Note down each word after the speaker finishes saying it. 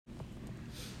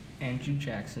Andrew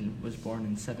Jackson was born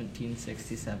in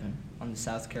 1767 on the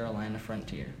South Carolina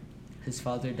frontier. His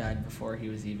father died before he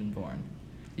was even born.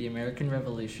 The American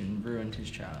Revolution ruined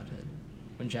his childhood.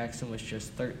 When Jackson was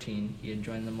just 13, he had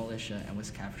joined the militia and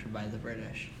was captured by the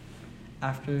British.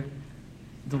 After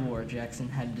the war, Jackson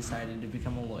had decided to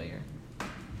become a lawyer.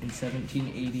 In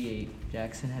 1788,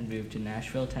 Jackson had moved to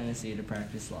Nashville, Tennessee to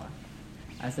practice law.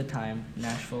 At the time,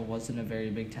 Nashville wasn't a very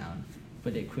big town,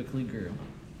 but it quickly grew.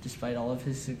 Despite all of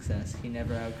his success, he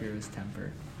never outgrew his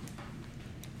temper.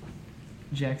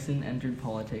 Jackson entered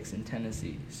politics in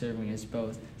Tennessee, serving as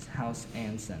both House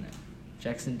and Senate.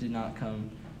 Jackson did not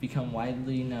become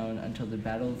widely known until the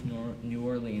Battle of New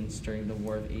Orleans during the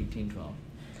War of 1812.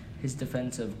 His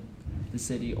defense of the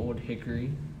city Old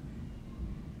Hickory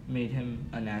made him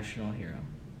a national hero.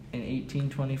 In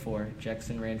 1824,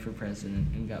 Jackson ran for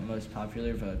president and got most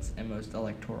popular votes and most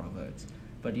electoral votes,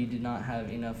 but he did not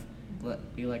have enough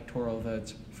electoral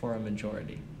votes for a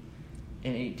majority.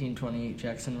 In 1828,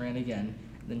 Jackson ran again,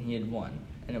 then he had won,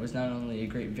 and it was not only a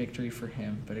great victory for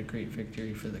him, but a great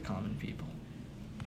victory for the common people.